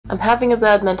I'm having a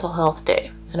bad mental health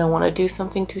day, and I want to do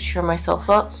something to cheer myself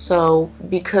up, so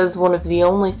because one of the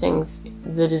only things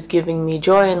that is giving me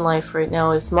joy in life right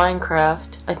now is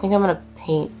Minecraft, I think I'm gonna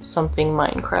paint something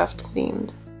Minecraft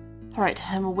themed. Alright,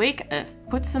 I'm awake, I've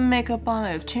put some makeup on,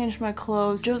 I've changed my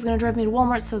clothes. Joe's gonna drive me to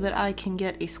Walmart so that I can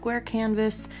get a square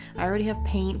canvas. I already have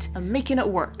paint. I'm making it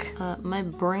work. My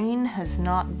brain has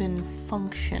not been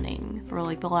functioning for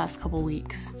like the last couple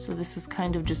weeks, so this is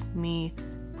kind of just me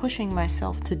pushing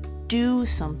myself to do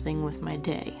something with my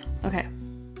day. Okay,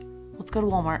 let's go to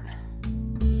Walmart.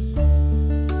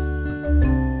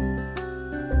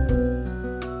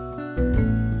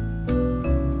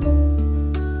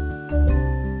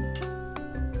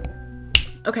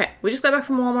 Okay, we just got back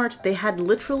from Walmart. They had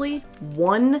literally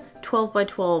one 12 by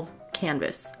 12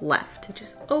 canvas left, which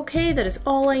is okay, that is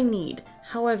all I need.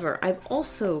 However, I've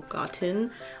also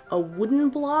gotten a wooden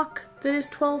block that is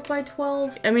 12 by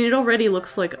 12. I mean, it already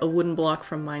looks like a wooden block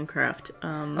from Minecraft.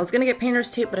 I was gonna get painter's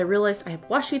tape, but I realized I have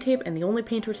washi tape, and the only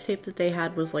painter's tape that they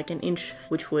had was like 1 inch,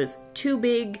 which was too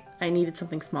big. I needed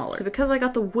something smaller. So because I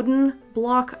got the wooden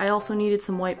block, I also needed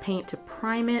some white paint to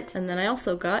prime it, and then I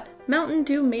also got Mountain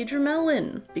Dew Major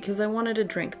Melon, because I wanted a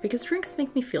drink, because drinks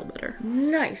make me feel better.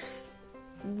 Nice.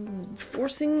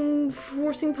 Forcing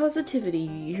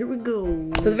positivity. Here we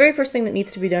go. So the very first thing that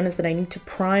needs to be done is that I need to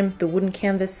prime the wooden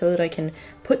canvas so that I can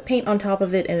put paint on top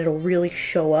of it and it'll really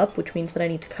show up, which means that I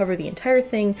need to cover the entire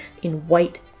thing in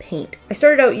white paint. I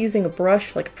started out using a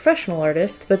brush like a professional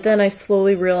artist, but then I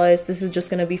slowly realized this is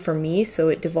just gonna be for me, so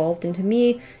it devolved into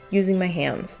me using my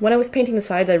hands. When I was painting the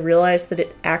sides, I realized that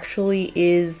it actually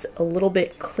is a little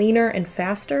bit cleaner and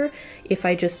faster if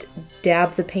I just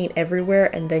dab the paint everywhere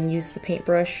and then use the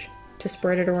paintbrush to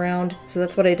spread it around. So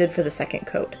that's what I did for the second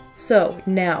coat. So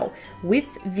now, with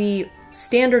the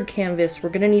standard canvas,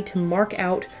 we're gonna need to mark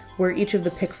out where each of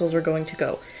the pixels are going to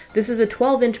go. This is a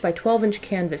 12 inch by 12 inch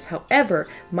canvas. However,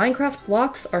 Minecraft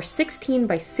blocks are 16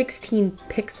 by 16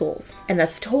 pixels. And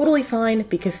that's totally fine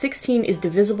because 16 is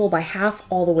divisible by half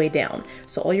all the way down.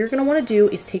 So all you're gonna wanna do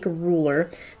is take a ruler,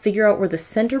 figure out where the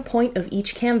center point of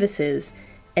each canvas is,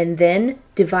 and then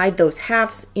divide those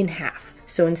halves in half.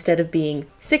 So instead of being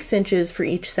 6 inches for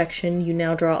each section, you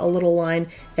now draw a little line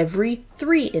every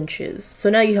 3 inches. So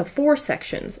now you have 4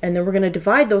 sections, and then we're gonna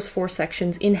divide those 4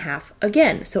 sections in half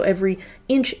again. So every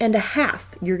 1.5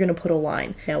 inches, you're gonna put a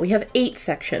line. Now we have 8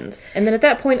 sections. And then at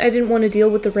that point, I didn't wanna deal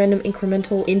with the random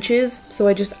incremental inches, so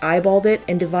I just eyeballed it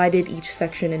and divided each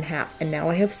section in half. And now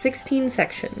I have 16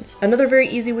 sections. Another very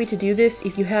easy way to do this,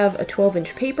 if you have a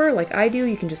 12-inch paper like I do,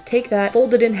 you can just take that,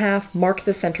 fold it in half, mark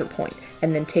the center point,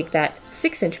 and then take that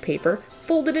 6-inch paper,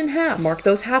 fold it in half, mark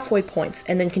those halfway points,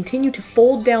 and then continue to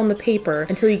fold down the paper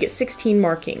until you get 16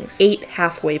 markings, 8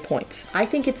 halfway points. I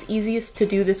think it's easiest to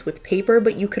do this with paper,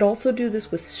 but you could also do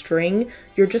this with string.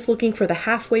 You're just looking for the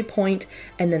halfway point,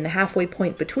 and then the halfway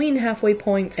point between halfway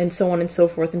points, and so on and so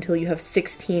forth until you have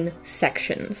 16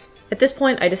 sections. At this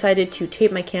point, I decided to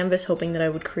tape my canvas, hoping that I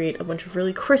would create a bunch of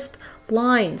really crisp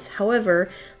lines. However,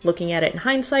 looking at it in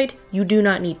hindsight, you do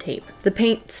not need tape. The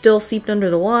paint still seeped under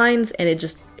the lines, and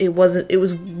it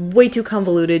was way too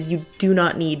convoluted. You do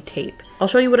not need tape. I'll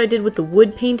show you what I did with the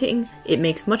wood painting. It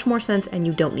makes much more sense, and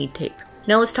you don't need tape.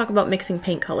 Now let's talk about mixing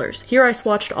paint colors. Here I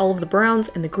swatched all of the browns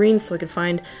and the greens so I could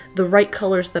find the right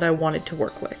colors that I wanted to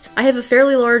work with. I have a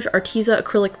fairly large Arteza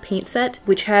acrylic paint set,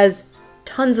 which has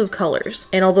tons of colors.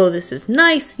 And although this is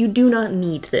nice, you do not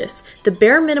need this. The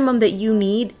bare minimum that you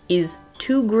need is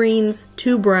 2 greens,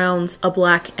 2 browns, a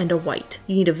black, and a white.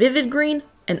 You need a vivid green,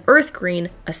 an earth green,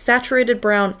 a saturated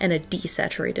brown, and a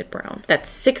desaturated brown. That's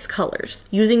 6 colors.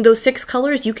 Using those 6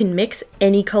 colors, you can mix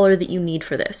any color that you need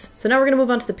for this. So now we're gonna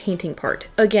move on to the painting part.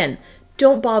 Again,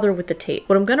 don't bother with the tape.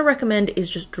 What I'm gonna recommend is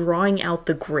just drawing out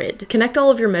the grid. Connect all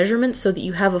of your measurements so that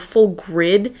you have a full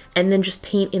grid, and then just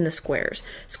paint in the squares.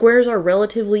 Squares are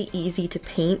relatively easy to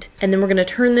paint, and then we're gonna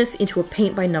turn this into a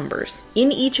paint by numbers.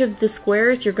 In each of the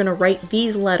squares, you're gonna write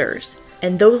these letters,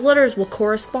 and those letters will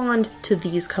correspond to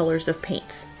these colors of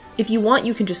paints. If you want,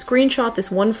 you can just screenshot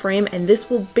this one frame, and this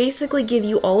will basically give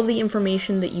you all of the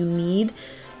information that you need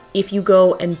if you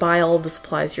go and buy all of the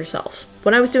supplies yourself.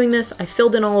 When I was doing this, I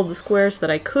filled in all of the squares that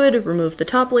I could, removed the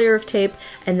top layer of tape,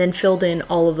 and then filled in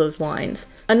all of those lines.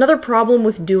 Another problem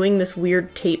with doing this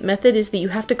weird tape method is that you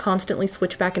have to constantly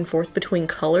switch back and forth between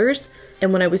colors,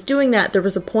 and when I was doing that, there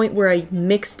was a point where I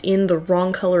mixed in the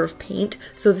wrong color of paint,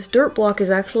 so this dirt block is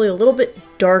actually a little bit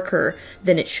darker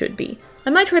than it should be. I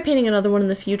might try painting another one in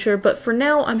the future, but for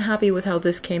now I'm happy with how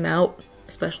this came out.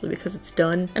 especially because it's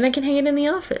done, and I can hang it in the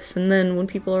office, and then when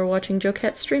people are watching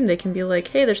𝙤𝙤𝙤𝙦 stream, they can be like,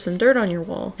 hey, there's some dirt on your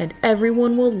wall, and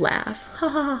everyone will laugh. Ha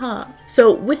ha ha ha.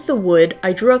 So with the wood,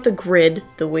 I drew out the grid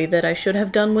the way that I should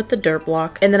have done with the dirt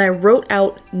block, and then I wrote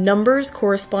out numbers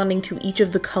corresponding to each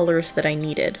of the colors that I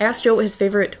needed. I asked Joe what his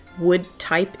favorite wood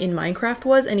type in Minecraft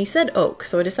was, and he said oak,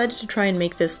 so I decided to try and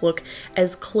make this look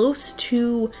as close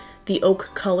to the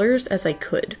oak colors as I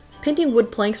could. Painting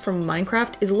wood planks from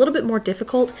Minecraft is a little bit more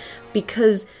difficult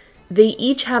because they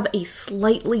each have a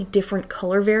slightly different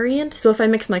color variant, so if I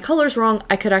mix my colors wrong,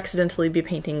 I could accidentally be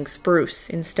painting spruce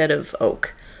instead of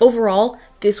oak. Overall,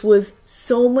 this was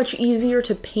so much easier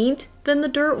to paint than the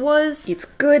dirt was. It's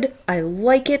good, I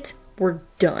like it, we're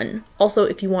done. Also,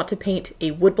 if you want to paint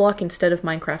a woodblock instead of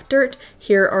Minecraft dirt,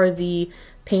 here are the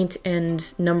paint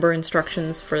and number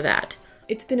instructions for that.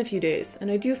 It's been a few days, and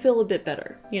I do feel a bit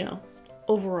better, you know,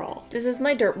 overall. This is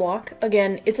my dirt block.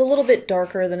 Again, it's a little bit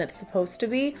darker than it's supposed to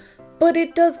be, but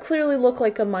it does clearly look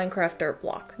like a Minecraft dirt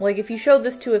block. Like, if you showed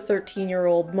this to a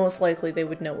 13-year-old, most likely they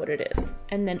would know what it is.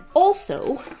 And then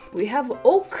also, we have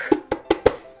oak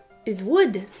is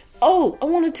wood. Oh, I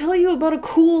want to tell you about a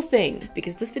cool thing,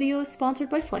 because this video is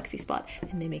sponsored by FlexiSpot,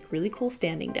 and they make really cool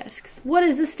standing desks. What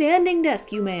is a standing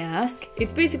desk, you may ask?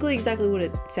 It's basically exactly what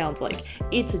it sounds like.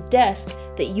 It's a desk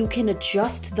that you can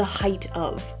adjust the height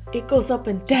of. It goes up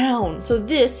and down. So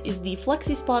this is the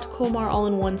FlexiSpot Komar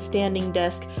all-in-one standing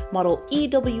desk model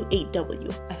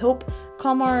EW8W. I hope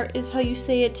Komar is how you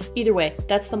say it. Either way,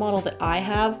 that's the model that I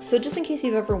have. So just in case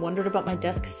you've ever wondered about my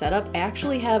desk setup, I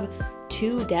actually have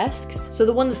two desks. So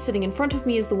the one that's sitting in front of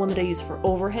me is the one that I use for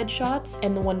overhead shots,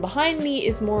 and the one behind me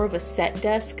is more of a set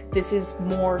desk. This is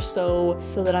more so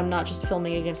that I'm not just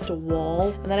filming against a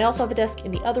wall. And then I also have a desk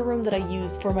in the other room that I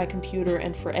use for my computer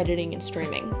and for editing and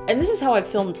streaming. And this is how I've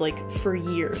filmed like for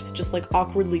years, just like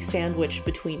awkwardly sandwiched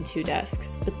between two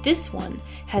desks. But this one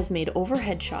has made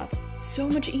overhead shots so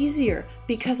much easier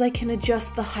because I can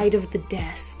adjust the height of the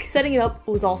desk. Setting it up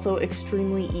was also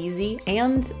extremely easy,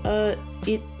 and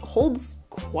it holds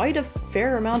quite a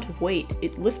fair amount of weight.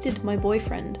 It lifted my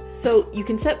boyfriend. So you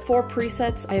can set 4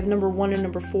 presets. I have number 1 and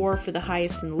number 4 for the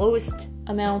highest and lowest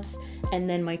amounts, and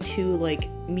then my 2 like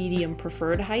medium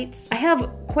preferred heights. I have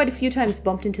quite a few times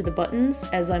bumped into the buttons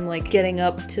as I'm like getting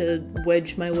up to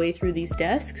wedge my way through these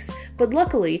desks, but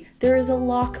luckily there is a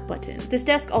lock button. This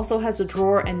desk also has a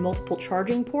drawer and multiple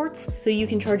charging ports, so you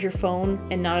can charge your phone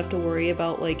and not have to worry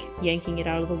about like yanking it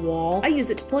out of the wall. I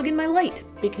use it to plug in my light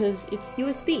because it's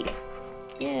USB.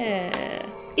 Yeah.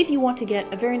 If you want to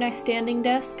get a very nice standing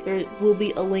desk, there will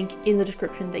be a link in the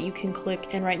description that you can click,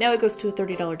 and right now it goes to a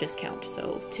 $30 discount,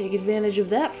 so take advantage of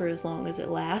that for as long as it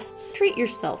lasts. Treat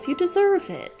yourself, you deserve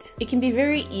it. It can be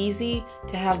very easy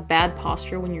to have bad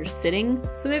posture when you're sitting,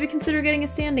 so maybe consider getting a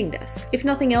standing desk. If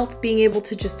nothing else, being able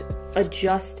to just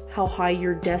adjust how high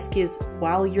your desk is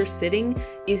while you're sitting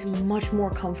is much more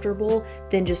comfortable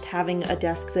than just having a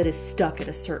desk that is stuck at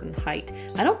a certain height.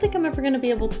 I don't think I'm ever going to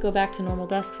be able to go back to normal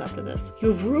desks after this.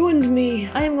 You've ruined me!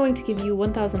 I am going to give you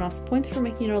 1,000 awesome points for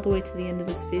making it all the way to the end of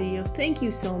this video. Thank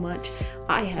you so much.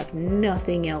 I have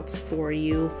nothing else for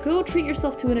you. Go treat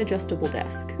yourself to an adjustable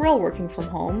desk. We're all working from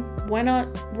home. Why not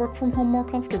work from home more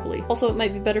comfortably? Also, it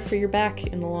might be better for your back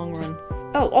in the long run.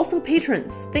 Oh, also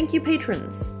patrons. Thank you,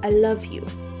 patrons. I love you.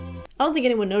 I don't think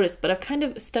anyone noticed, but I've kind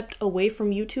of stepped away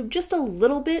from YouTube just a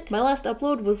little bit. My last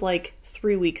upload was like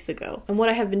 3 weeks ago, and what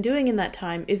I have been doing in that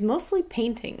time is mostly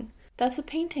painting. That's a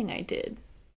painting I did.